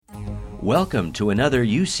Welcome to another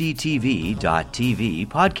UCTV.tv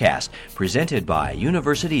podcast presented by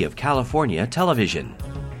University of California Television.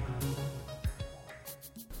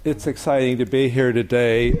 It's exciting to be here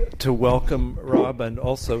today to welcome Rob and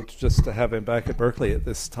also just to have him back at Berkeley at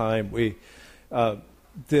this time. We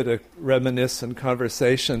did a reminiscent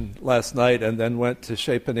conversation last night and then went to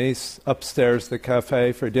Chez Panisse upstairs, the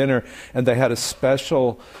cafe, for dinner, and they had a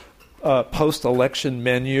special post-election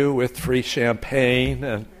menu with free champagne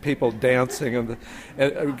and people dancing, and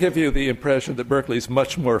it would give you the impression that Berkeley's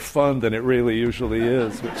much more fun than it really usually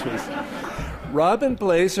is. Robin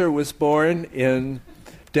Blaser was born in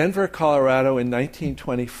Denver, Colorado in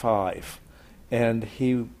 1925, and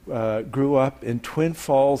he grew up in Twin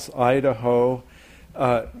Falls, Idaho,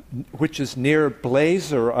 which is near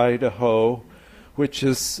Blazer, Idaho, which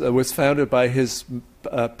was founded by his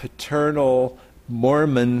paternal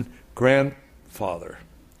Mormon grandfather.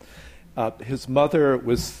 His mother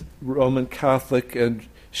was Roman Catholic and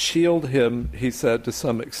shielded him, he said, to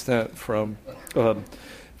some extent from the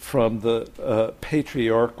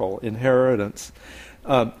patriarchal inheritance.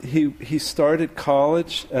 He started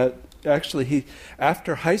college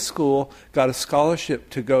after high school, got a scholarship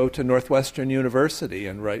to go to Northwestern University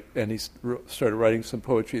and he started writing some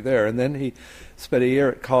poetry there. And then he spent a year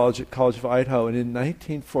at College of Idaho, and in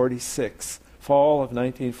 1946, fall of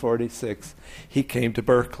 1946, he came to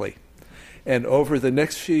Berkeley. And over the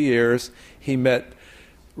next few years, he met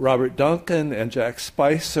Robert Duncan and Jack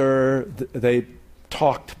Spicer. They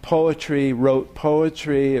talked poetry, wrote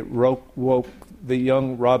poetry. It woke the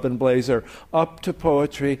young Robin Blaser up to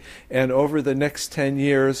poetry. And over the next 10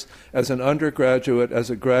 years, as an undergraduate,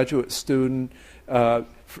 as a graduate student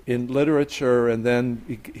in literature, and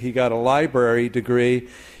then he got a library degree,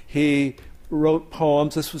 he wrote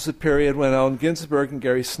poems. This was a period when Allen Ginsberg and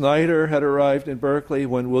Gary Snyder had arrived in Berkeley,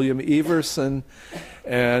 when William Everson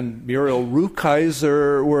and Muriel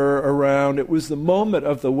Rukeyser were around. It was the moment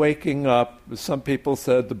of the waking up. Some people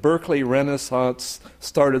said the Berkeley Renaissance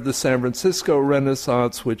started the San Francisco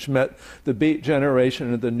Renaissance, which met the Beat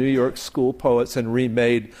generation of the New York school poets and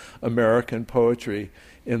remade American poetry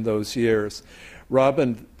in those years.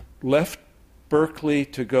 Robin left Berkeley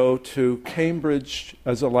to go to Cambridge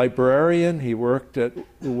as a librarian. He worked at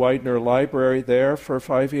the Widener Library there for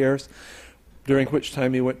 5 years, during which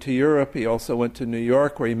time he went to Europe. He also went to New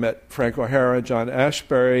York, where he met Frank O'Hara, John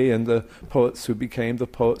Ashbery, and the poets who became the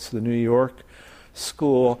poets of the New York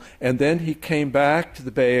School. And then he came back to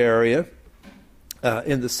the Bay Area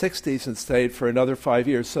in the 60s and stayed for another 5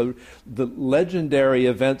 years. So the legendary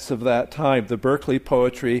events of that time, the Berkeley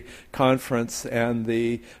Poetry Conference and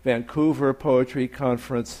the Vancouver Poetry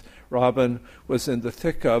Conference, Robin was in the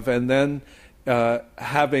thick of. And then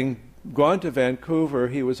having gone to Vancouver,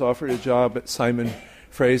 he was offered a job at Simon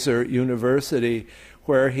Fraser University,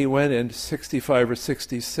 where he went in 65 or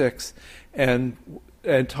 66 and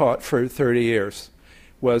taught for 30 years.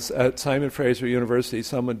 Was at Simon Fraser University.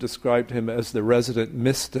 Someone described him as the resident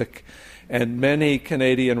mystic, and many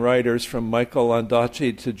Canadian writers, from Michael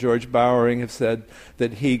Ondaatje to George Bowering, have said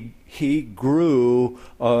that he grew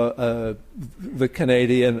the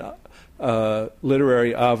Canadian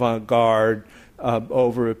literary avant-garde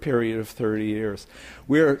over a period of 30 years.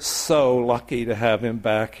 We're so lucky to have him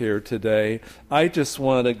back here today. I just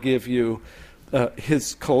want to give you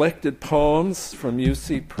his collected poems from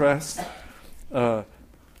UC Press,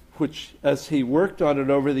 which, as he worked on it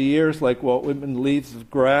over the years, like Walt Whitman, Leaves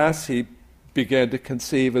of Grass, he began to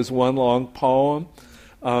conceive as one long poem.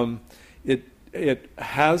 It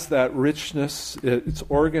has that richness. It's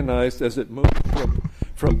organized as it moves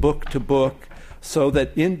from book to book, so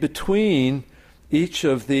that in between each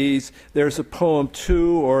of these, there's a poem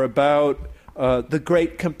to or about the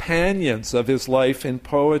great companions of his life in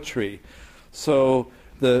poetry. So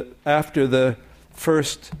after the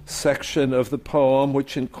first section of the poem,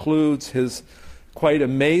 which includes his quite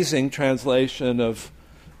amazing translation of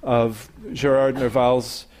Gérard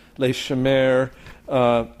Nerval's Les Chimères,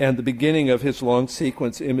 and the beginning of his long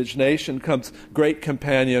sequence, Imagination, comes Great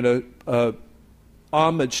Companion, a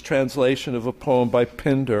homage translation of a poem by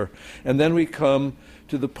Pindar. And then we come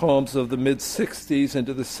to the poems of the mid-60s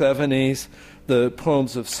into the 70s, the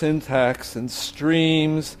poems of Syntax and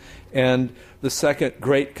Streams, and the second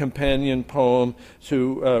great companion poem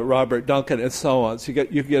to Robert Duncan, and so on. So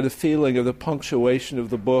you get a feeling of the punctuation of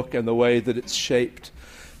the book and the way that it's shaped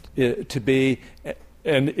to be,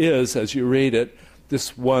 and is, as you read it,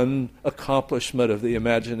 this one accomplishment of the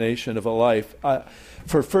imagination of a life.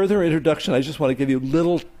 For further introduction, I just want to give you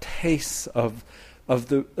little tastes of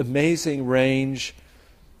the amazing range,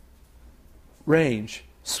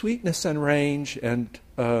 sweetness and range and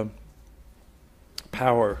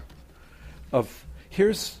power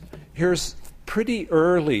here's pretty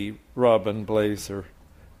early Robin Blaser.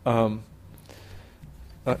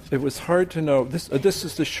 It was hard to know. This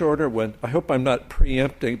is the shorter one. I hope I'm not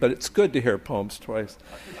preempting, but it's good to hear poems twice.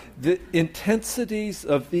 The intensities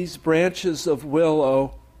of these branches of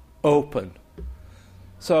willow open.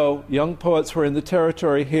 So young poets were in the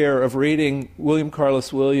territory here of reading William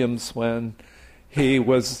Carlos Williams when you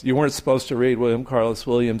weren't supposed to read William Carlos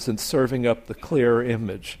Williams, and serving up the clear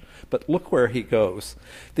image. But look where he goes.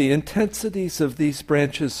 The intensities of these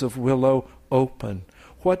branches of willow open.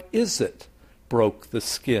 What is it? Broke the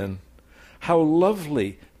skin. How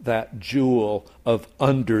lovely that jewel of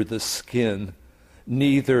under the skin.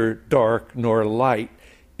 Neither dark nor light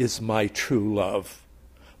is my true love.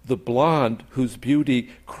 The blonde whose beauty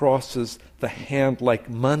crosses the hand like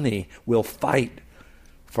money will fight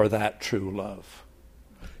for that true love.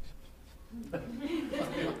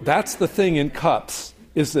 That's the thing in Cups,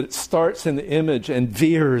 is that it starts in the image and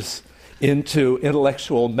veers into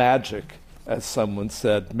intellectual magic, as someone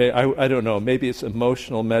said. I don't know, maybe it's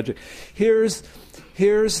emotional magic. Here's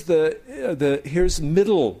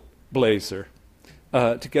middle Blaser,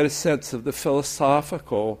 to get a sense of the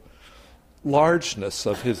philosophical largeness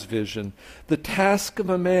of his vision. The task of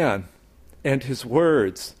a man and his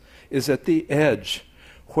words is at the edge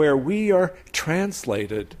where we are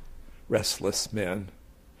translated, restless men.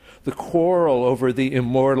 The quarrel over the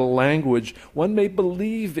immortal language, one may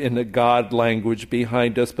believe in a God language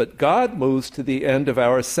behind us, but God moves to the end of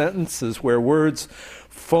our sentences where words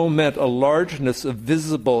foment a largeness of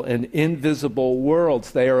visible and invisible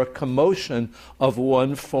worlds. They are a commotion of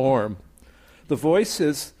one form. The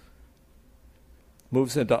voice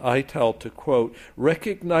moves into Eitel to quote,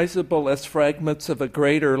 recognizable as fragments of a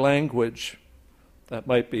greater language. That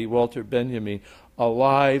might be Walter Benjamin.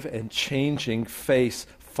 Alive and changing face,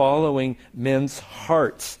 following men's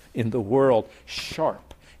hearts in the world,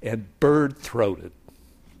 sharp and bird-throated.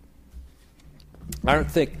 I don't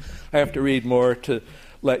think I have to read more to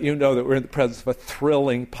let you know that we're in the presence of a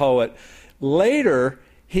thrilling poet. Later,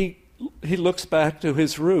 he looks back to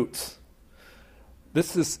his roots.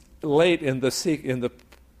 This is late in the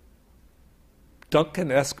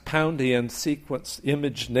Duncan-esque Poundian sequence,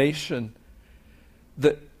 Image Nation,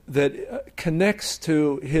 that connects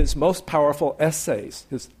to his most powerful essays.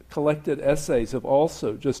 His collected essays have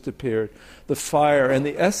also just appeared, The Fire, and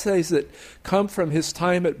the essays that come from his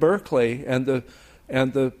time at Berkeley and the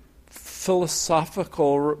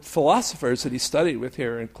philosophers that he studied with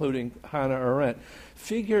here, including Hannah Arendt,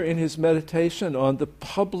 figure in his meditation on the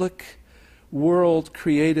public world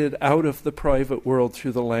created out of the private world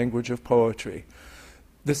through the language of poetry.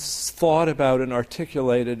 This thought about and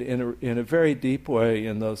articulated in a very deep way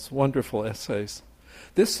in those wonderful essays.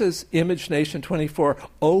 This is Image Nation 24,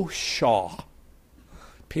 O. Shaw,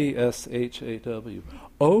 P-S-H-A-W.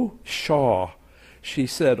 O. Shaw, she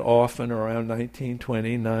said often around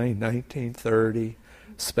 1929, 1930,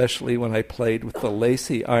 especially when I played with the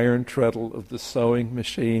lacy iron treadle of the sewing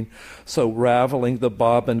machine, so raveling the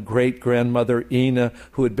bobbin great-grandmother Ina,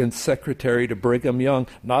 who had been secretary to Brigham Young,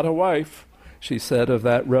 not a wife, she said of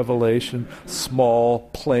that revelation,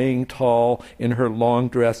 small, playing tall, in her long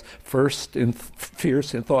dress, fierce in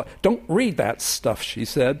thought. Don't read that stuff, she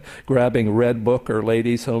said, grabbing Red Book or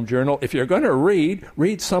Ladies' Home Journal. If you're going to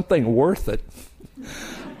read something worth it.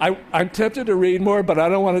 I'm tempted to read more, but I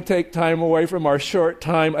don't want to take time away from our short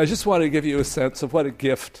time. I just want to give you a sense of what a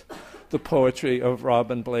gift the poetry of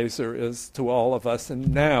Robin Blaser is to all of us.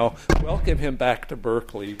 And now, welcome him back to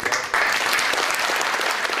Berkeley.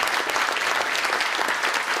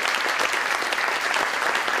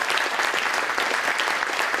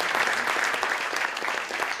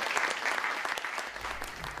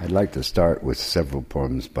 I'd like to start with several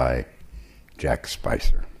poems by Jack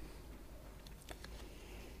Spicer.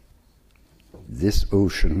 This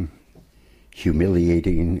ocean,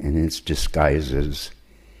 humiliating in its disguises,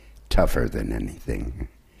 tougher than anything.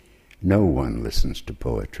 No one listens to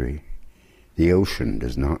poetry. The ocean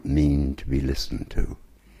does not mean to be listened to.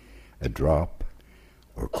 A drop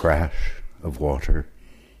or crash of water,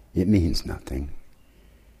 it means nothing.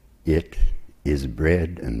 It is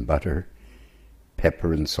bread and butter,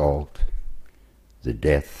 pepper and salt, the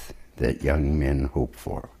death that young men hope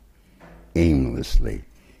for. Aimlessly,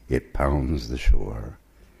 it pounds the shore,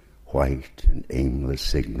 white and aimless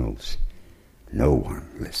signals. No one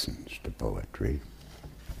listens to poetry.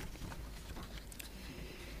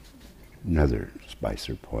 Another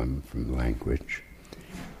Spicer poem from Language.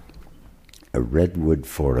 A redwood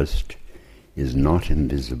forest is not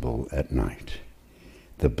invisible at night.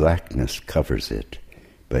 The blackness covers it,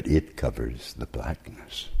 but it covers the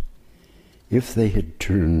blackness. If they had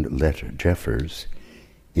turned Let Jeffers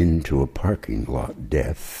into a parking lot,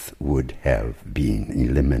 death would have been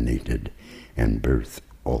eliminated, and birth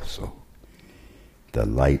also. The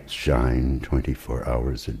lights shine 24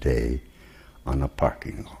 hours a day on a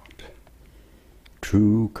parking lot.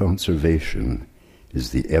 True conservation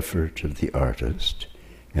is the effort of the artist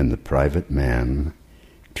and the private man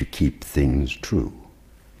to keep things true.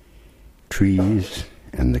 Trees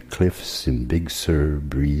and the cliffs in Big Sur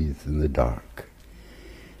breathe in the dark.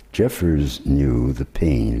 Jeffers knew the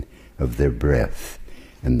pain of their breath,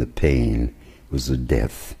 and the pain was the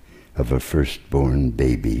death of a firstborn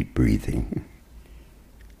baby breathing.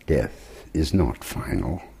 Death is not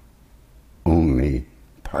final, only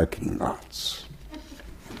parking lots.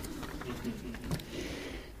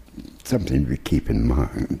 Something to keep in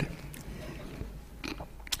mind,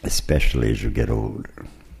 especially as you get older.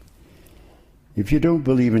 If you don't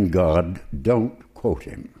believe in God, don't quote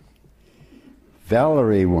him.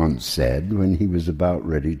 Valery once said, when he was about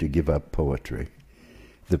ready to give up poetry,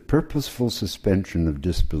 "The purposeful suspension of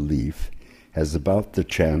disbelief has about the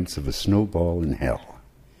chance of a snowball in hell.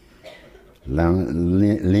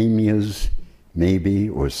 Lamias, maybe,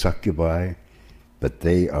 or succubi, but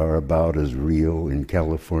they are about as real in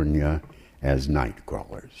California as night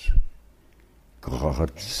crawlers.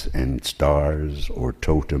 Gods and stars or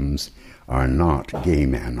totems are not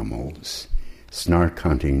game animals. Snark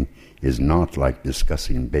hunting is not like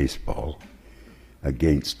discussing baseball.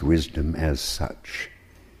 Against wisdom as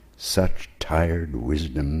such tired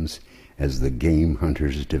wisdoms as the game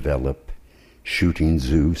hunters develop, shooting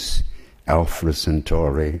Zeus, Alpha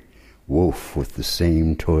Centauri, Wolf with the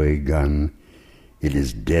same toy gun, it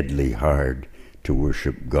is deadly hard to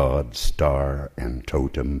worship God, star, and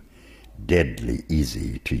totem, deadly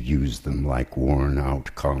easy to use them like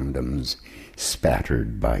worn-out condoms,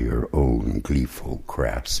 spattered by your own gleeful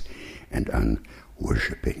crafts and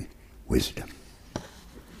unworshipping wisdom."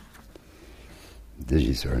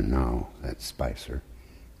 These are now, that's Spicer.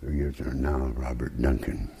 Yours are now Robert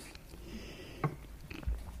Duncan.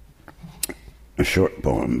 A short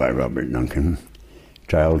poem by Robert Duncan,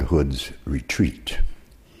 Childhood's Retreat.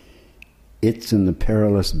 It's in the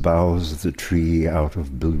perilous boughs of the tree out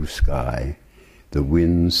of blue sky, the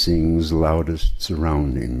wind sings loudest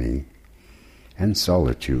surrounding me, and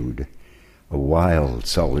solitude, a wild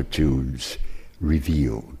solitude's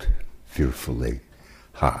revealed fearfully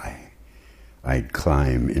high. I'd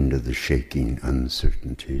climb into the shaking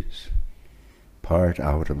uncertainties, part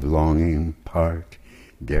out of longing, part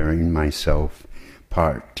daring myself,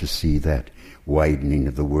 part to see that widening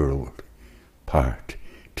of the world, part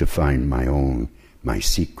to find my own, my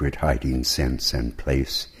secret hiding sense and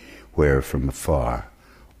place, where from afar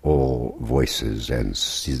all voices and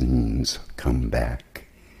scenes come back.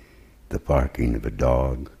 The barking of a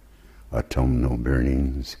dog, autumnal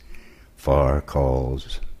burnings, far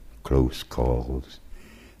calls, close calls.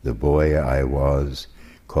 The boy I was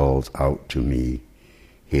calls out to me,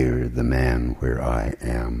 "Here the man where I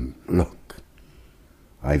am, look.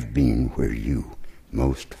 I've been where you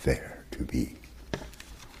most fair to be."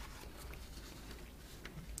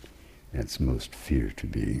 That's most fear to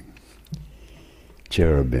be.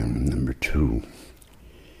 Cherubim, number 2.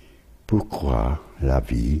 Pourquoi la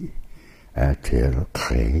vie a-t-elle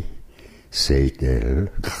créé,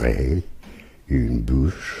 s'est-elle créée, une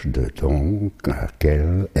bouche de ton à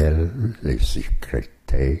laquelle elle est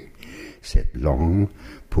sécrétée, cette langue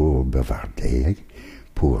pour bavarder,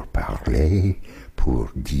 pour parler,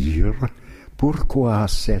 pour dire? Pourquoi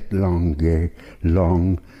cette langue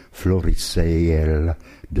florissait-elle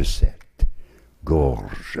de cette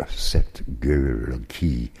gorge, cette gueule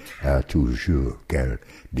qui a toujours quel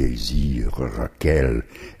désir, quelle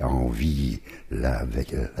envie la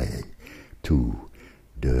veillait, tout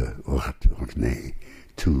de retourner,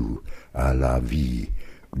 tout à la vie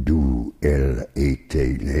d'où elle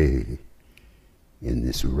était née. In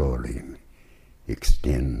this roaring,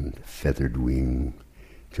 extend feathered wing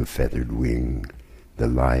to feathered wing, the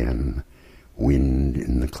lion, wind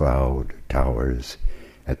in the cloud, towers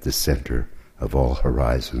at the center of all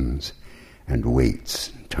horizons, and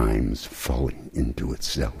waits time's falling into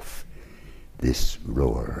itself. This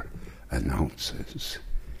roar announces.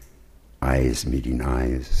 Eyes meeting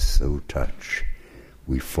eyes, so touch,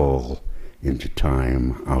 we fall into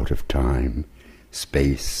time out of time,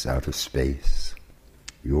 space out of space.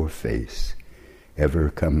 Your face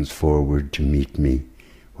ever comes forward to meet me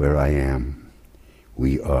where I am.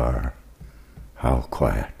 We are. How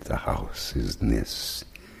quiet the house is in this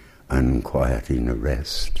unquieting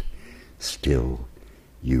arrest. Still,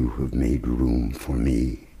 you have made room for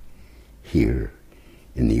me. Here,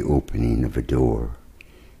 in the opening of a door,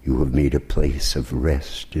 You have made a place of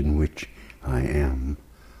rest in which I am.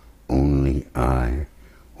 Only I,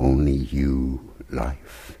 only you,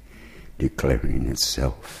 life, declaring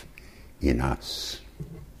itself in us.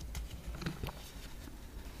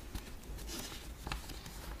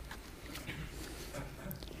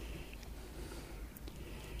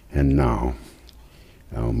 And now,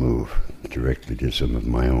 I'll move directly to some of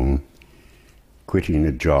my own. Quitting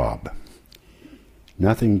a job.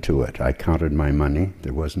 Nothing to it. I counted my money.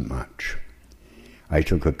 There wasn't much. I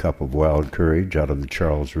took a cup of wild courage out of the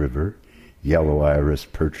Charles River. Yellow iris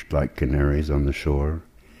perched like canaries on the shore.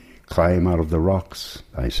 Climb out of the rocks,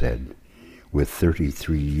 I said. With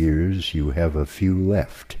 33 years, you have a few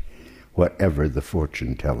left. Whatever the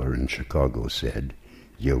fortune teller in Chicago said,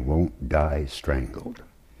 you won't die strangled.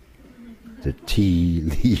 The tea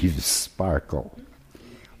leaves sparkle.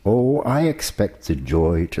 Oh, I expect the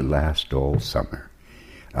joy to last all summer.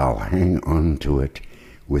 I'll hang on to it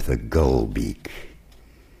with a gull beak.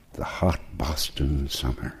 The hot Boston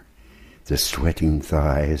summer, the sweating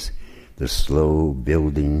thighs, the slow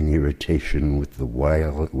building irritation with the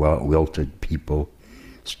wilted people,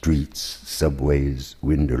 streets, subways,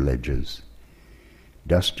 window ledges.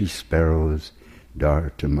 Dusty sparrows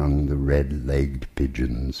dart among the red-legged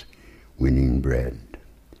pigeons, winning bread.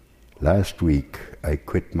 Last week I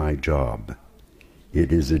quit my job.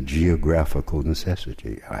 It is a geographical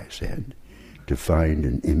necessity, I said, to find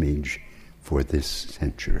an image for this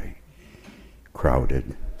century.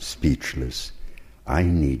 Crowded, speechless, I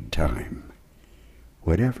need time.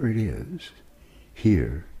 Whatever it is,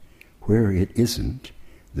 here, where it isn't,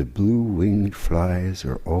 the blue-winged flies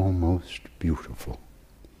are almost beautiful.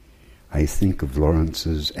 I think of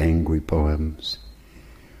Lawrence's angry poems.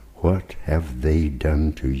 What have they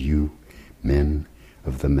done to you, men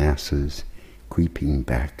of the masses, creeping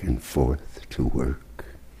back and forth to work?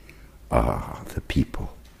 Ah, the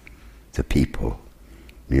people,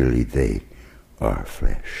 merely they are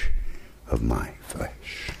flesh of my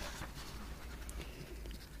flesh.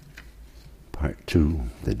 Part 2,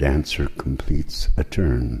 the dancer completes a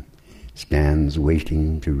turn, stands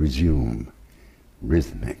waiting to resume,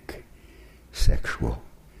 rhythmic, sexual,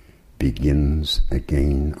 begins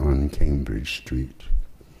again on Cambridge Street.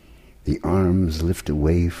 The arms lift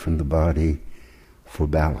away from the body for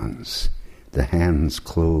balance. The hands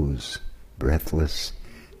close, breathless,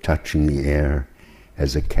 touching the air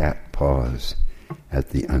as a cat paws at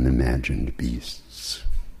the unimagined beasts.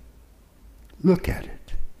 Look at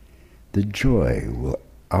it. The joy will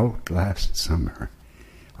outlast summer.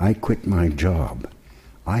 I quit my job.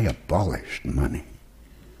 I abolished money.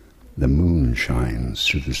 The moon shines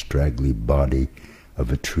through the straggly body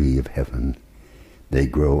of a tree of heaven. They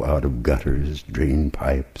grow out of gutters, drain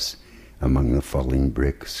pipes, among the falling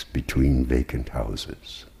bricks between vacant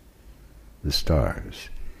houses. The stars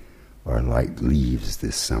are like leaves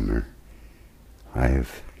this summer.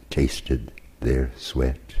 I've tasted their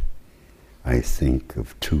sweat. I think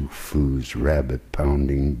of Tu Fu's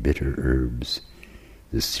rabbit-pounding bitter herbs,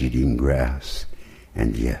 the seeding grass,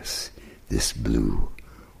 and yes, this blue,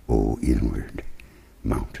 O inward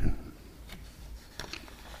mountain.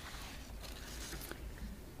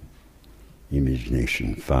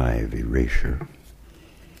 Imagination 5, Erasure.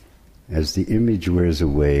 As the image wears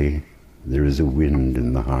away, there is a wind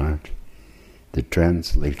in the heart. The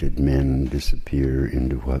translated men disappear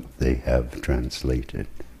into what they have translated.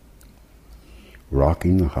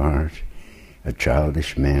 Rocking the heart, a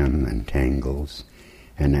childish man entangles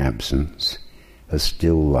an absence, a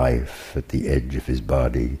still life at the edge of his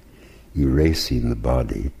body, erasing the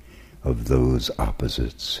body of those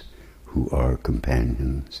opposites who are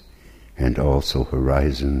companions, and also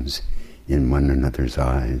horizons in one another's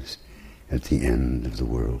eyes at the end of the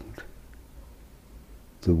world.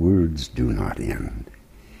 The words do not end,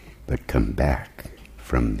 but come back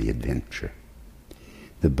from the adventure.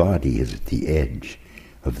 The body is at the edge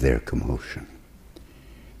of their commotion.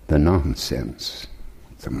 The nonsense,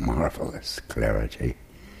 the marvelous clarity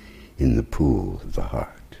in the pool of the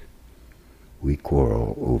heart. We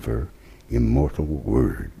quarrel over immortal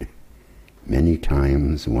word. Many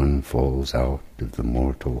times one falls out of the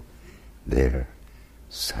mortal there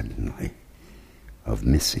suddenly, of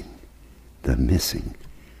missing, the missing,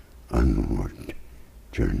 onward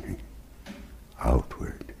journey,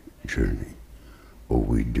 outward journey. Oh,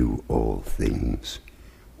 we do all things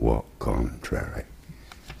walk contrary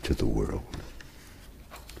to the world.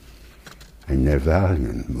 A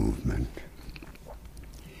Nervalian movement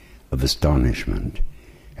of astonishment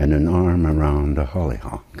and an arm around a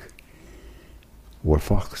hollyhock or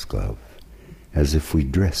foxglove, as if we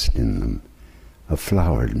dressed in them, a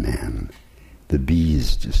flowered man. The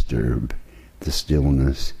bees disturb the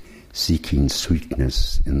stillness, seeking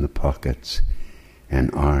sweetness in the pockets, an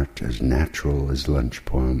art as natural as lunch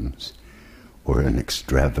poems, or an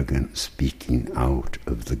extravagant speaking out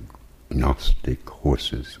of the Gnostic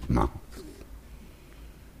horse's mouth.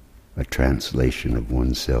 A translation of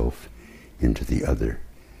oneself into the other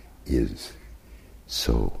is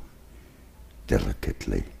so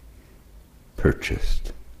delicately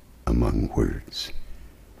purchased among words.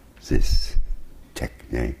 This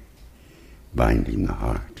techne, binding the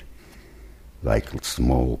heart, like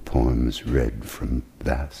small poems read from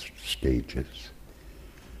vast stages.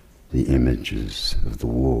 The images of the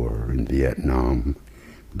war in Vietnam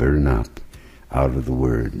burn up out of the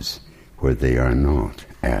words where they are not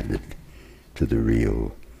added to the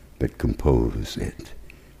real, but compose it,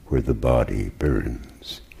 where the body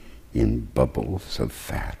burns in bubbles of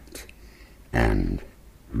fat and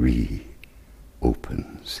reopens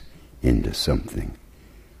into something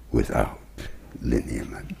without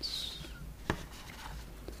lineaments.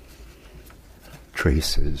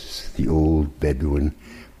 Traces, the old Bedouin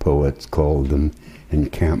poets called them,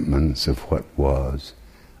 encampments of what was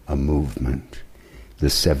a movement. The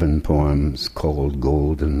 7 poems called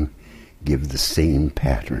Golden give the same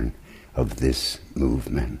pattern of this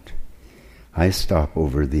movement. I stop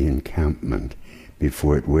over the encampment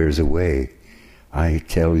before it wears away. I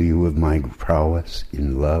tell you of my prowess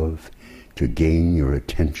in love to gain your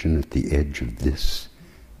attention at the edge of this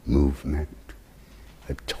movement,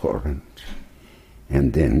 a torrent,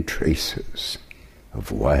 and then traces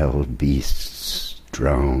of wild beasts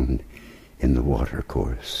drowned in the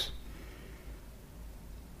watercourse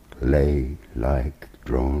lay like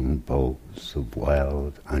drawn bulbs of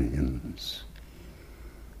wild onions.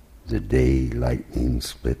 The day lightning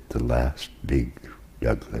split the last big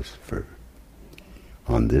Douglas fir.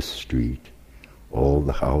 On this street, all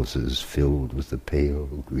the houses filled with the pale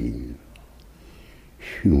green,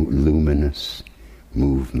 luminous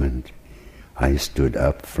movement. I stood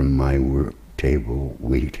up from my work table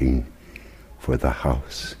waiting for the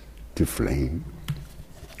house to flame.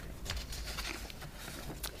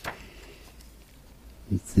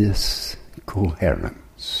 This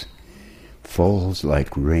coherence falls like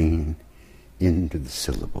rain into the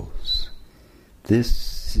syllables.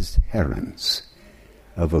 This is herence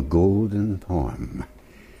of a golden poem,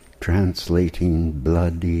 translating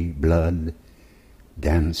bloody blood,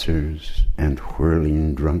 dancers, and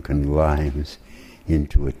whirling drunken lives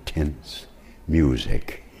into a tense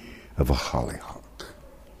music of a hollyhock.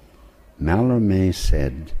 Mallarmé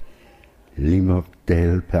said,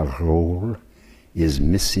 l'immortelle parole is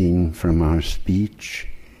missing from our speech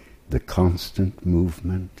the constant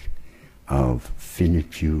movement of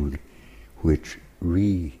finitude which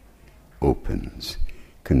reopens,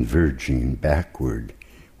 converging backward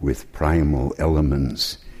with primal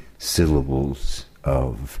elements, syllables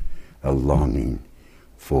of a longing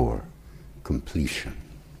for completion.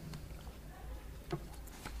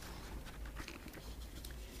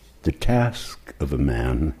 The task of a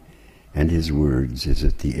man and his words is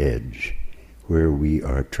at the edge, where we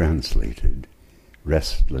are translated,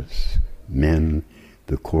 restless, men,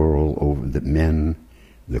 the quarrel over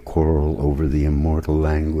the immortal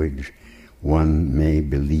language. One may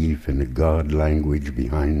believe in a God language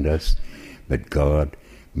behind us, but God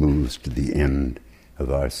moves to the end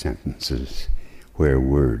of our sentences, where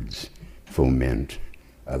words foment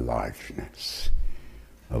a largeness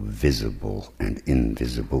of visible and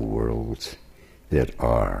invisible worlds that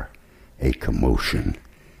are a commotion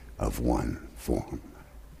of one form.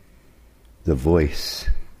 The voice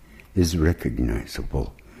is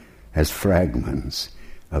recognizable as fragments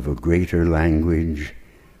of a greater language,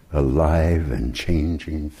 a live and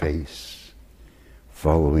changing face,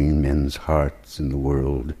 following men's hearts in the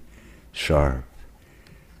world, sharp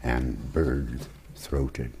and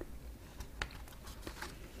bird-throated.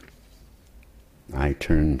 I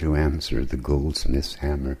turn to answer the goldsmith's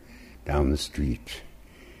hammer down the street,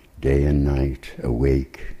 day and night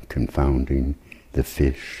awake, confounding the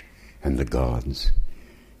fish and the gods.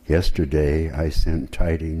 Yesterday I sent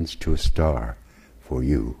tidings to a star for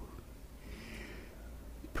you.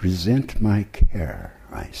 Present my care,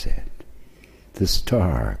 I said. The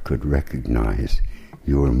star could recognize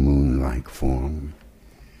your moon-like form.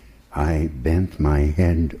 I bent my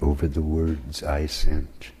head over the words I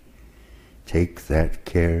sent. Take that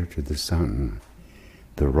care to the sun,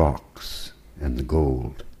 the rocks and the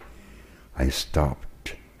gold. I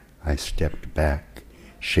stopped. I stepped back,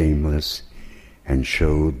 shameless, and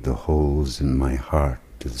showed the holes in my heart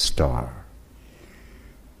to the star.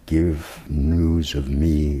 Give news of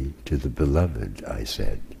me to the beloved, I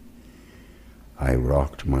said. I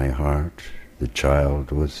rocked my heart The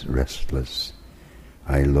child was restless.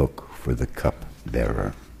 I look for the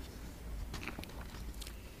cup-bearer.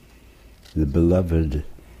 The beloved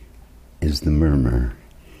is the murmur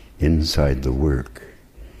inside the work,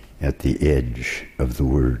 at the edge of the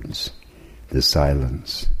words. The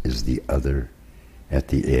silence is the other, at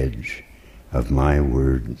the edge of my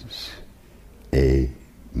words. A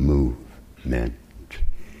movement.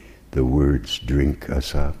 The words drink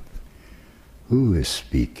us up. Who is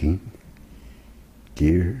speaking?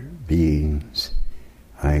 Dear beings,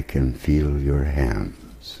 I can feel your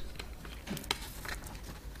hands.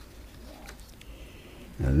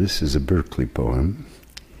 Now this is a Berkeley poem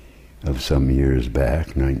of some years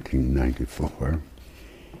back, 1994.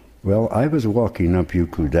 Well, I was walking up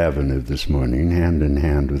Euclid Avenue this morning, hand in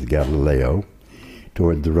hand with Galileo,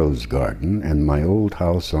 toward the Rose Garden and my old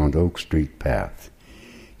house on Oak Street Path.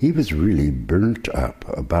 He was really burnt up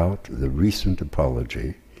about the recent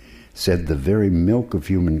apology, said the very milk of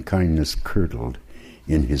human kindness curdled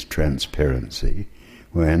in his transparency,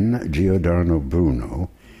 when Giordano Bruno,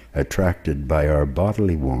 attracted by our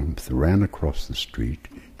bodily warmth, ran across the street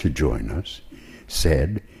to join us,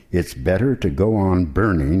 said, "It's better to go on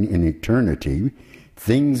burning in eternity.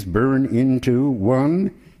 Things burn into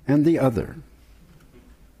one and the other."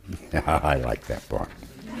 I like that part.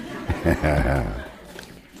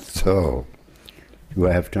 So, do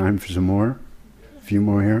I have time for some more? A few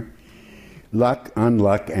more here? Luck,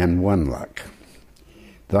 unluck, and one luck.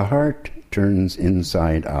 The heart turns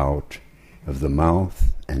inside out of the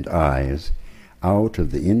mouth and eyes, out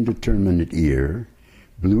of the indeterminate ear.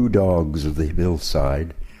 Blue dogs of the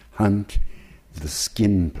hillside hunt the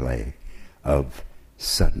skin play of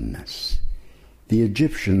suddenness. The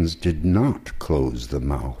Egyptians did not close the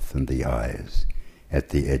mouth and the eyes at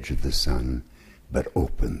the edge of the sun, but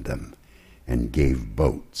opened them and gave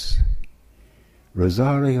boats.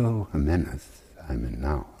 Rosario Jimenez, I'm in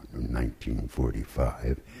now, in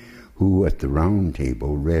 1945, who at the round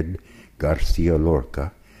table read Garcia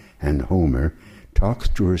Lorca and Homer, talks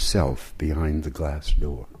to herself behind the glass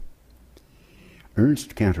door.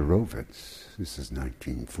 Ernst Kantorowicz, this is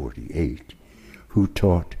 1948, who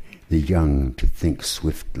taught the young to think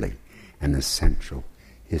swiftly, an essential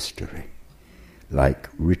history. Like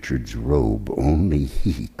Richard's robe, only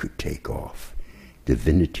he could take off.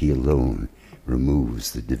 Divinity alone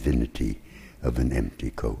removes the divinity of an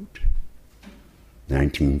empty coat.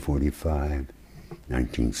 1945,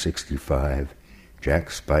 1965,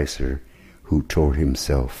 Jack Spicer, who tore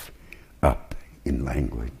himself up in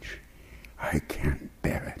language. "I can't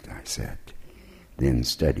bear it," I said, then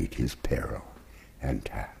studied his peril and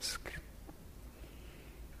task.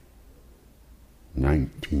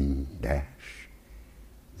 19 dash,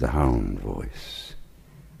 the hound voice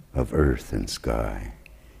of earth and sky,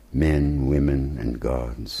 men, women, and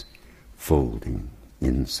gods folding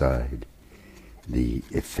inside the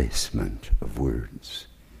effacement of words,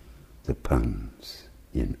 the puns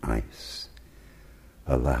in ice,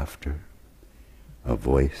 a laughter, a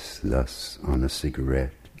voice thus on a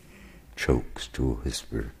cigarette chokes to a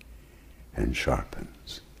whisper and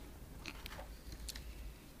sharpens.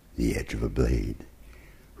 The edge of a blade.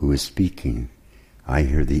 Who is speaking? I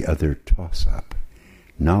hear the other toss up.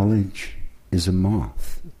 Knowledge is a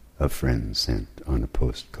moth, a friend sent on a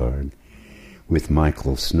postcard, with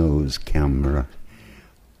Michael Snow's camera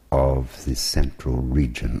of the central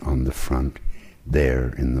region on the front, there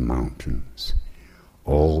in the mountains,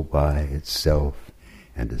 all by itself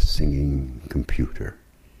and a singing computer.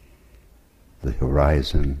 The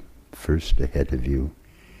horizon first ahead of you,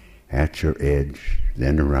 at your edge,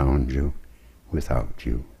 then around you, without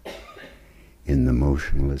you. In the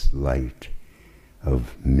motionless light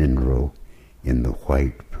of mineral, in the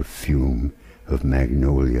white perfume of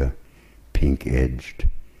magnolia, pink-edged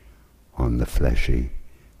on the fleshy,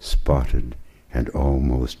 spotted and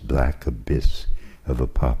almost black abyss of a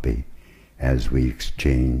poppy, as we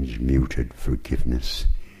exchange muted forgiveness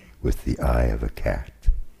with the eye of a cat,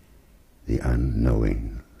 the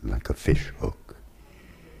unknowing like a fish hook,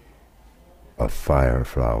 a fire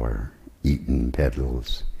flower, eaten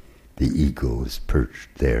petals, the eagle is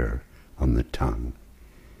perched there on the tongue,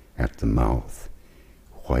 at the mouth,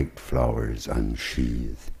 white flowers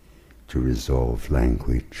unsheathed to resolve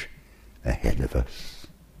language ahead of us,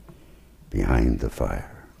 behind the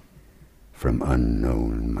fire, from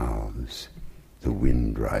unknown mouths, the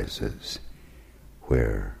wind rises,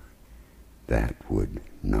 where that would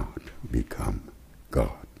not become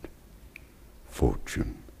God.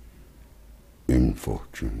 Fortune,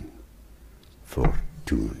 infortune,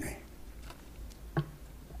 fortune.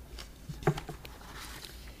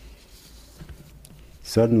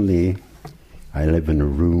 Suddenly, I live in a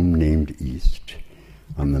room named East,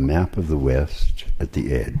 on the map of the West, at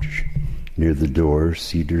the edge, near the door,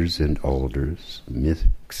 cedars and alders,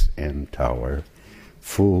 mix and tower,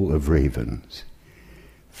 full of ravens.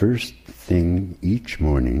 First thing each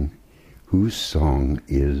morning, whose song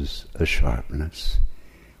is a sharpness.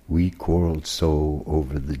 We quarreled so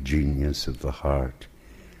over the genius of the heart,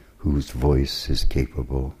 whose voice is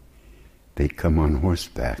capable. They come on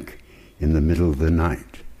horseback in the middle of the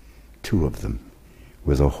night, 2 of them,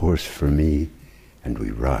 with a horse for me, and we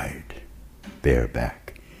ride,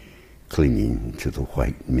 bareback, clinging to the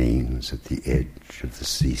white manes at the edge of the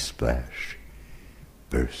sea splash,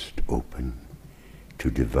 burst open to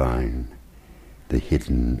divine the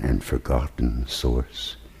hidden and forgotten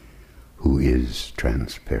source, who is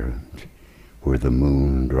transparent, where the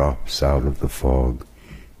moon drops out of the fog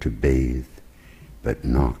to bathe, but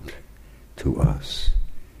not to us,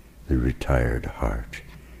 the retired heart,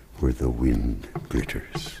 where the wind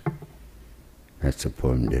glitters. That's a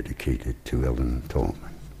poem dedicated to Ellen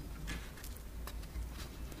Tolman,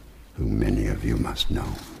 who many of you must know.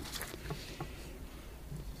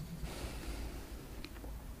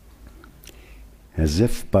 As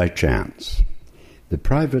if by chance, the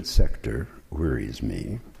private sector worries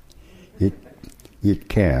me. It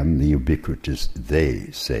can, the ubiquitous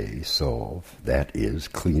they say, solve, that is,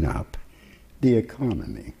 clean up, the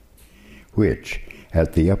economy, which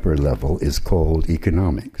at the upper level is called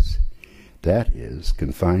economics. That is,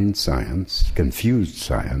 confined science, confused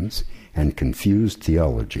science, and confused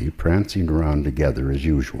theology prancing around together as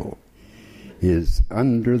usual, is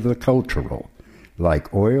under the cultural,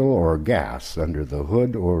 like oil or gas under the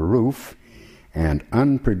hood or roof, and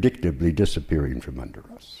unpredictably disappearing from under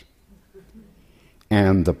us.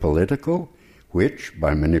 And the political, which,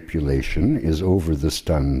 by manipulation, is over the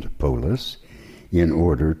stunned polis, in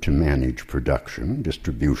order to manage production,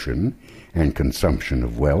 distribution, and consumption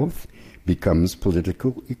of wealth, becomes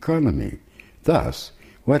political economy. Thus,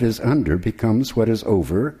 what is under becomes what is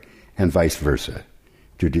over, and vice versa,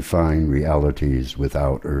 to define realities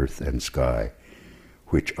without earth and sky,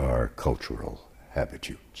 which are cultural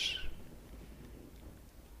habitudes.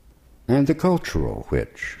 And the cultural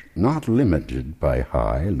which, not limited by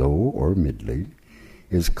high, low, or middling,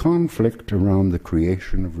 is conflict around the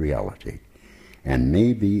creation of reality, and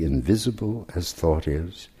may be invisible as thought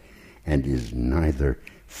is, and is neither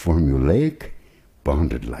formulaic,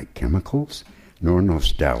 bonded like chemicals, nor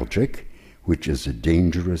nostalgic, which is a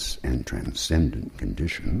dangerous and transcendent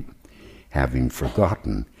condition, having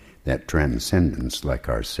forgotten that transcendence, like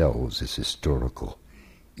ourselves, is historical,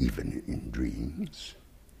 even in dreams.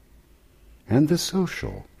 And the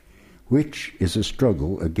social, which is a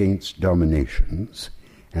struggle against dominations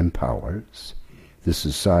and powers, the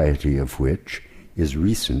society of which is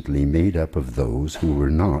recently made up of those who were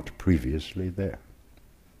not previously there.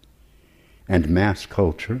 And mass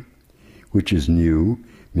culture, which is new,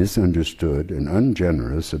 misunderstood, and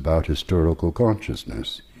ungenerous about historical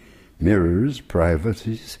consciousness, mirrors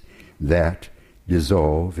privacies that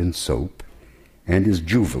dissolve in soap, and is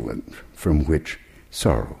jubilant, from which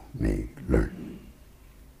sorrow may learn.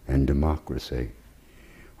 And democracy,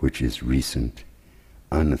 which is recent,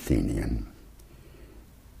 un-Athenian,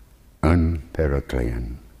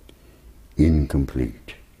 un-Periclean,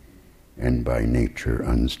 incomplete, and by nature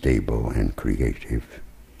unstable and creative,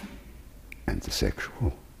 and the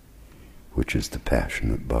sexual, which is the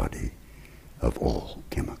passionate body of all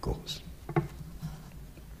chemicals.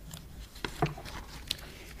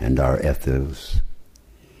 And our ethos,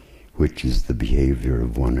 which is the behavior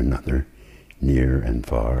of one another, near and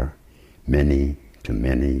far, many to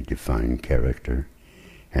many define character,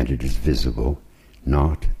 and it is visible,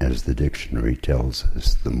 not, as the dictionary tells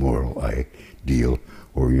us, the moral ideal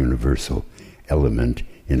or universal element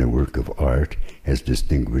in a work of art as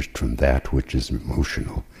distinguished from that which is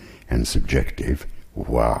emotional and subjective.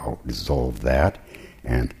 Wow, dissolve that,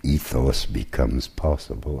 and ethos becomes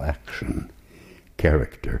possible action.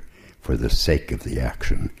 Character for the sake of the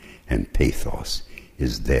action, and pathos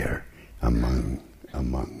is there among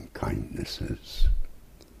kindnesses.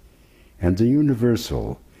 And the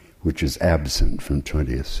universal, which is absent from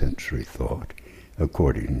 20th century thought,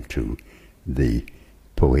 according to the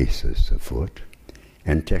poesis afoot,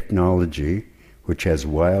 and technology, which has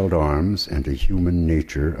wild arms and a human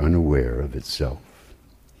nature unaware of itself.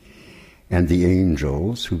 And the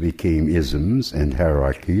angels, who became isms and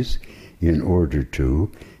hierarchies in order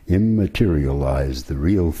to immaterialize the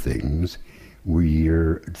real things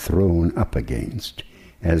we're thrown up against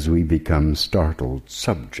as we become startled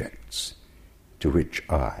subjects, to which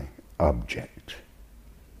I object.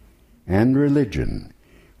 And religion,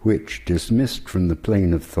 which, dismissed from the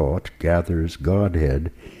plane of thought, gathers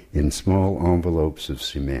Godhead in small envelopes of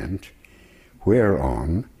cement,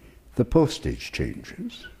 whereon the postage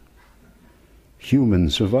changes. Human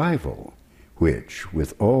survival, which,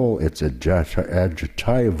 with all its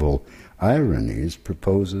adjectival ironies,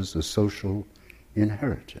 proposes a social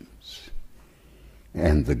inheritance.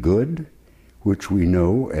 And the good, which we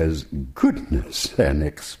know as goodness, an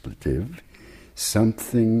expletive,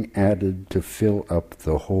 something added to fill up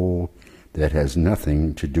the whole that has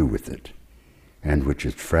nothing to do with it, and which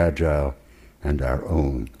is fragile and our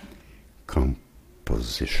own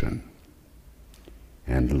composition.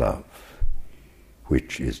 And love,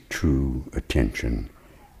 which is true attention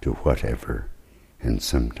to whatever and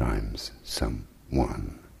sometimes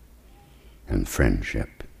someone. And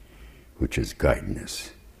friendship, which is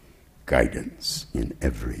guidance in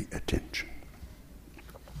every attention.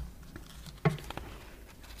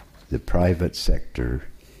 The private sector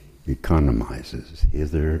economizes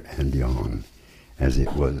hither and yon, as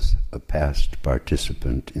it was a past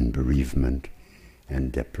participant in bereavement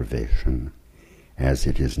and deprivation, as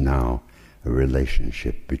it is now a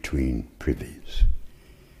relationship between privies,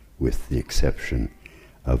 with the exception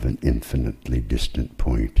of an infinitely distant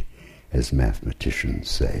point, as mathematicians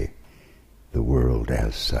say, the world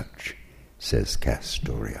as such, says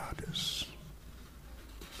Castoriadis.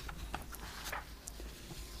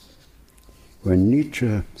 When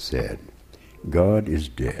Nietzsche said, God is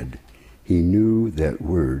dead, he knew that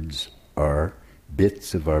words are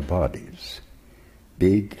bits of our bodies,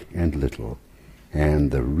 big and little,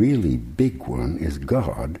 and the really big one is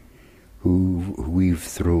God, who we've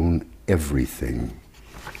thrown everything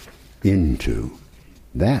into.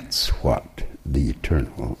 That's what the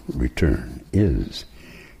eternal return is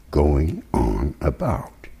going on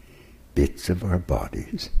about. Bits of our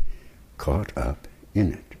bodies caught up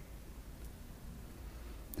in it.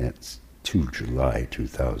 That's 2 July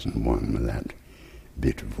 2001, with that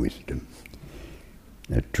bit of wisdom.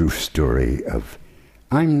 A true story of,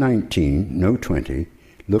 I'm 19, no 20,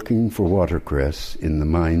 looking for watercress in the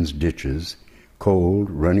mine's ditches, cold,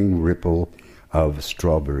 running ripple of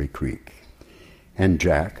Strawberry Creek. And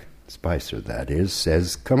Jack, Spicer that is,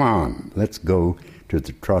 says, come on, let's go to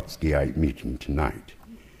the Trotskyite meeting tonight.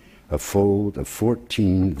 A fold of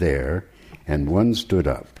 14 there, and one stood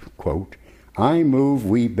up, quote, I move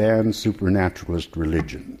we ban supernaturalist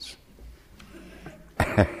religions.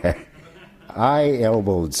 I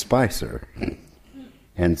elbowed Spicer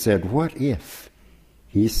and said, what if?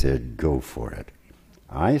 He said, go for it.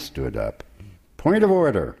 I stood up. Point of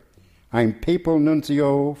order. I'm papal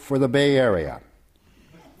nuncio for the Bay Area.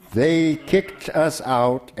 They kicked us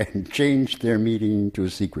out and changed their meeting to a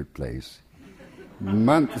secret place.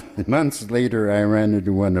 Months later, I ran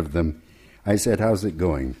into one of them. I said, how's it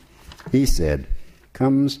going? He said,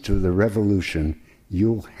 comes to the revolution,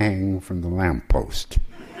 you'll hang from the lamppost.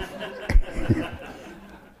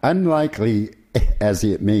 Unlikely as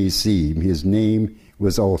it may seem, his name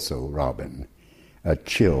was also Robin. A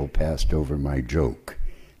chill passed over my joke.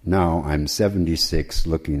 Now I'm 76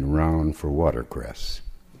 looking around for watercress.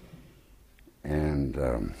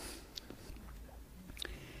 And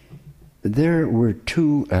there were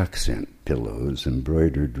 2 accent pillows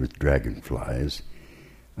embroidered with dragonflies,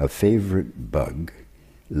 a favorite bug,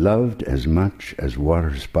 loved as much as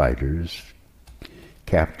water spiders,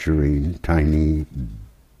 capturing tiny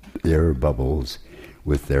air bubbles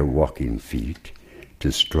with their walking feet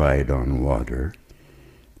to stride on water.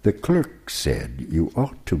 The clerk said you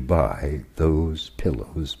ought to buy those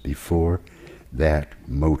pillows before that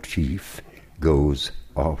motif goes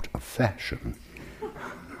out of fashion.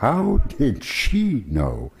 How did she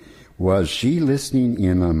know? Was she listening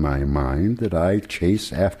in on my mind that I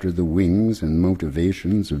chase after the wings and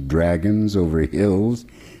motivations of dragons over hills,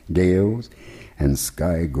 dales, and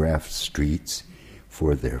sky-graphed streets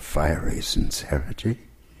for their fiery sincerity?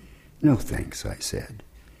 No thanks, I said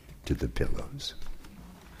to the pillows.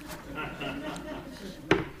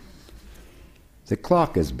 The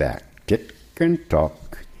clock is back, tick and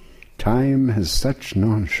tock. Time has such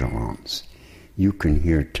nonchalance. You can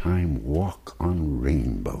hear time walk on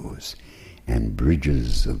rainbows and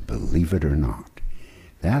bridges of believe it or not.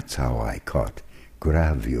 That's how I caught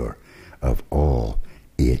gravure of all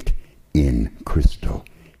it in crystal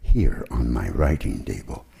here on my writing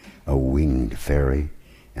table. A winged fairy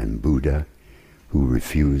and Buddha who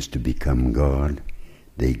refuse to become God.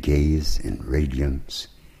 They gaze in radiance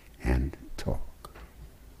and talk.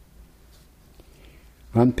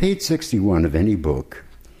 On page 61 of any book,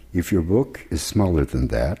 if your book is smaller than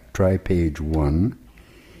that, try page 1.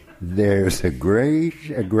 There's a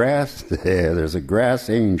grass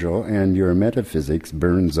angel, and your metaphysics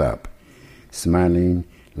burns up, smiling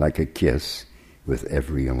like a kiss with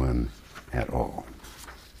everyone at all.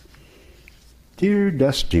 Dear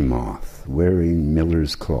dusty moth, wearing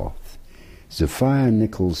miller's cloth, Sophia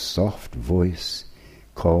Nichols' soft voice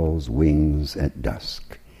calls wings at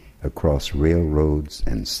dusk across railroads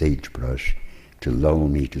and sagebrush to lull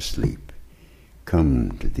me to sleep.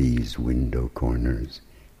 Come to these window corners,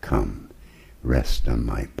 come, rest on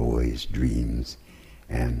my boy's dreams,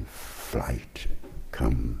 and flight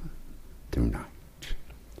come tonight.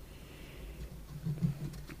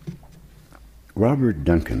 Robert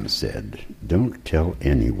Duncan said, "Don't tell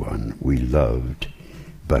anyone we loved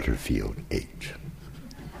Butterfield 8."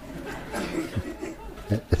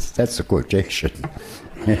 That's a quotation.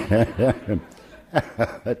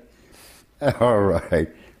 All right.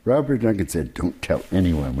 Robert Duncan said, "Don't tell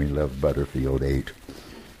anyone we love Butterfield 8."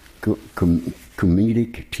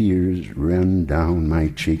 Comedic tears run down my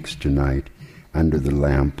cheeks tonight under the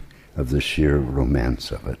lamp of the sheer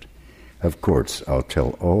romance of it. Of course, I'll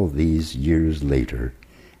tell all these years later,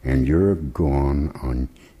 and you're gone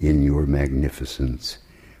in your magnificence,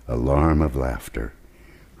 alarm of laughter,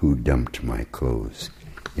 who dumped my clothes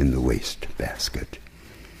in the waste basket,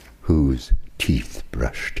 whose teeth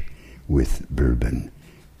brushed with bourbon,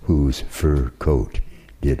 whose fur coat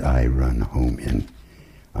did I run home in.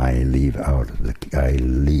 I leave out the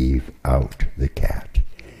cat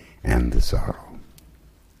and the sorrow.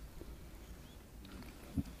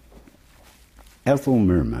 Ethel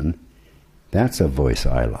Merman, that's a voice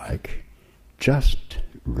I like. Just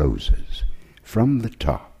roses from the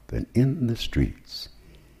top and in the streets.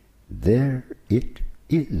 There it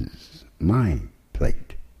is, my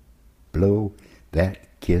plate. Blow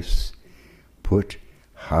that kiss, put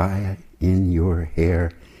high in your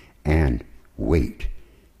hair, and wait.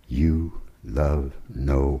 You love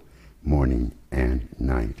no morning and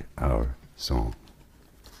night, our song.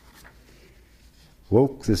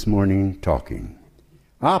 Woke this morning talking.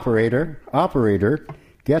 Operator,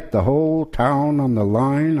 get the whole town on the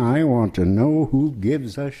line. I want to know who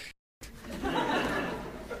gives a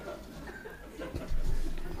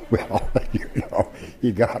Well,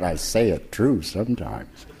 you gotta say it true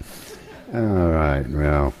sometimes. All right,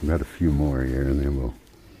 well, we've got a few more here and then we'll...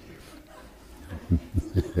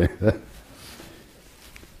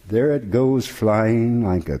 There it goes flying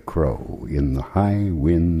like a crow in the high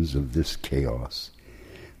winds of this chaos,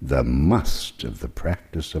 the must of the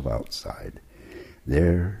practice of outside.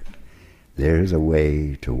 There's a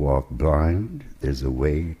way to walk blind, there's a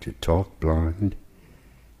way to talk blind,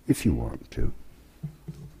 if you want to.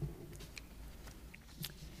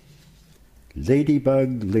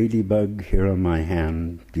 Ladybug, ladybug, here on my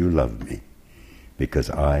hand, do you love me? Because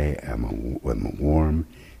I am warm,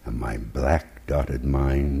 and my black-dotted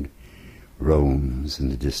mind roams in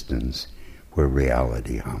the distance where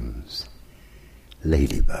reality hums.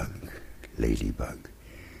 Ladybug, ladybug,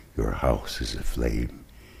 your house is aflame,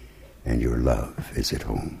 and your love is at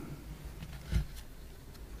home.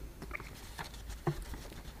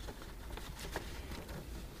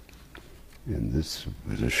 And this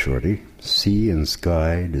was a shorty. Sea and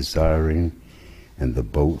sky desiring, and the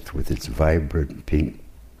boat with its vibrant pink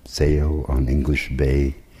sail on English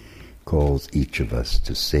Bay calls each of us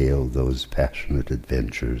to sail those passionate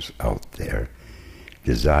adventures out there.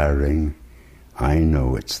 Desiring, I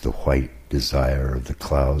know it's the white desire of the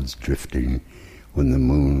clouds drifting when the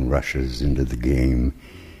moon rushes into the game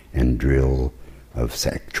and drill of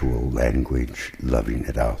sexual language, loving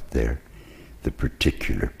it out there, the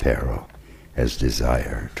particular peril as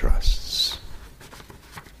desire trusts.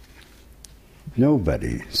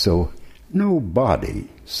 Nobody, so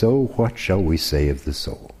what shall we say of the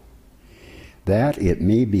soul? That it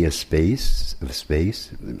may be a space of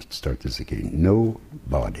space, let's start this again, no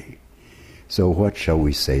body. So what shall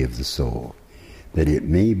we say of the soul? That it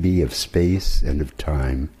may be of space and of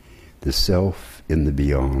time, the self in the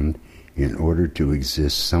beyond, in order to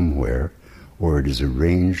exist somewhere, or it is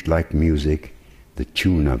arranged like music, the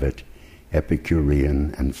tune of it,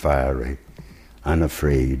 Epicurean and fiery,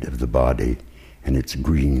 unafraid of the body and its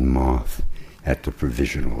green moth at the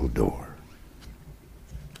provisional door.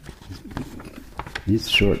 These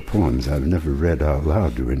short poems I've never read out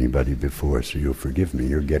loud to anybody before, so you'll forgive me.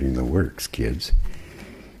 You're getting the works, kids.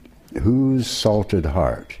 Whose salted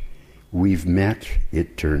heart we've met,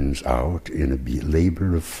 it turns out, in a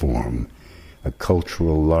labor of form, a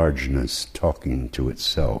cultural largeness talking to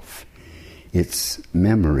itself. Its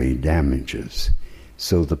memory damages,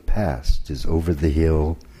 so the past is over the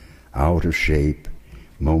hill, out of shape,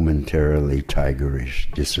 momentarily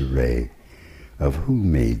tigerish disarray, of who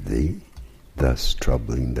made thee, thus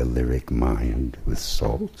troubling the lyric mind with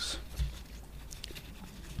salts?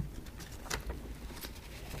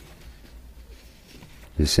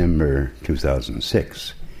 December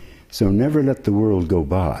 2006. So never let the world go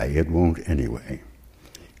by, it won't anyway.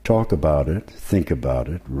 Talk about it, think about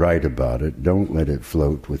it, write about it, don't let it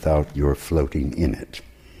float without your floating in it.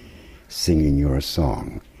 Singing your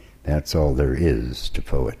song, that's all there is to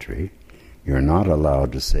poetry. You're not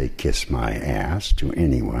allowed to say kiss my ass to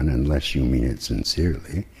anyone unless you mean it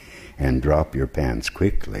sincerely, and drop your pants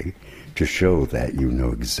quickly to show that you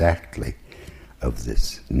know exactly of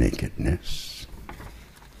this nakedness.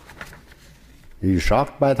 Are you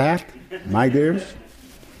shocked by that, my dears?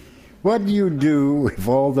 What would you do if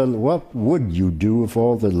all the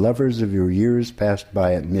lovers of your years passed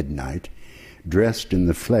by at midnight, dressed in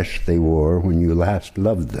the flesh they wore when you last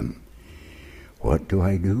loved them? What do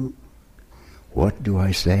I do? What do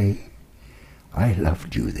I say? I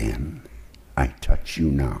loved you then. I touch you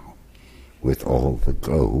now, with all the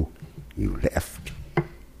glow you left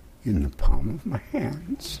in the palm of my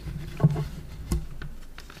hands.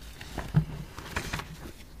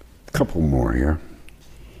 A couple more here.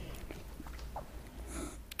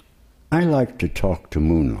 I like to talk to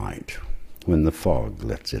moonlight when the fog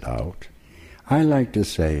lets it out. I like to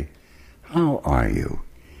say, how are you?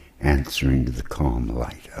 Answering to the calm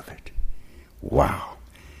light of it. Wow!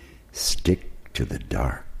 Stick to the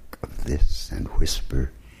dark of this and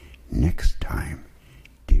whisper, next time,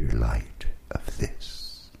 dear light of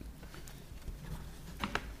this.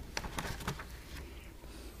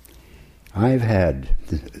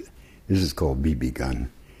 This is called BB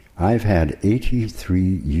gun. I've had 83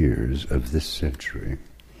 years of this century.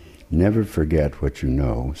 Never forget what you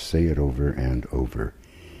know. Say it over and over.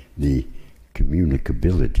 The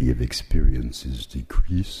communicability of experience is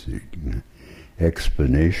decreasing.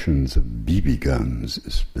 Explanations of BB guns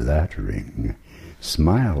splattering.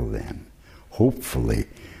 Smile then. Hopefully.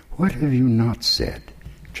 What have you not said?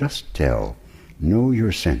 Just tell. Know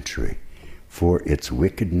your century for its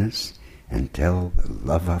wickedness and tell the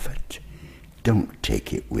love of it. Don't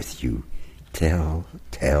take it with you. Tell,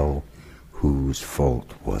 whose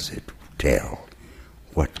fault was it? Tell,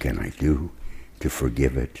 what can I do to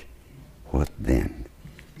forgive it? What then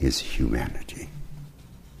is humanity?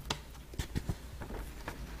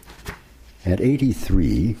 At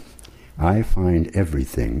 83, I find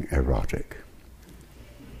everything erotic.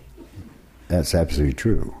 That's absolutely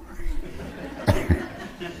true.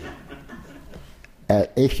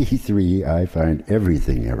 At 83, I find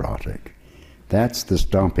everything erotic. That's the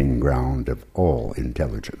stomping ground of all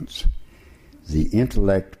intelligence. The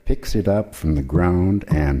intellect picks it up from the ground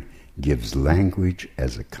and gives language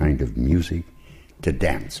as a kind of music to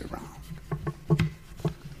dance around.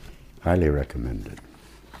 Highly recommended.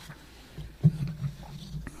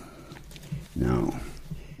 Now,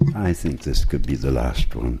 I think this could be the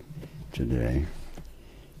last one today.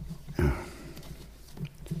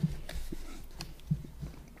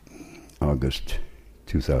 August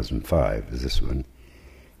 2005 is this one.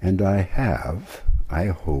 And I have, I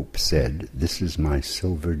hope, said, this is my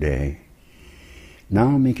silver day.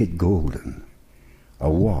 Now make it golden. A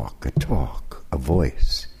walk, a talk, a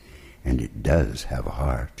voice, and it does have a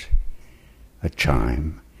heart. A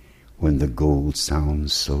chime, when the gold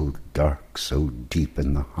sounds so dark, so deep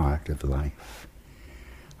in the heart of life.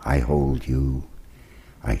 I hold you,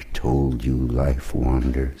 I told you life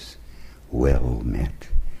wanders, well met.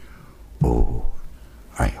 Oh,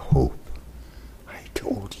 I hope I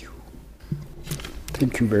told you.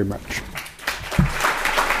 Thank you very much.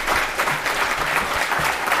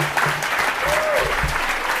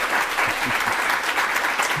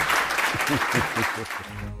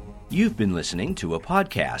 You've been listening to a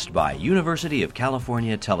podcast by University of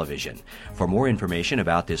California Television. For more information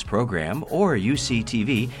about this program or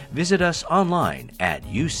UCTV, visit us online at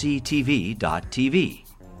uctv.tv.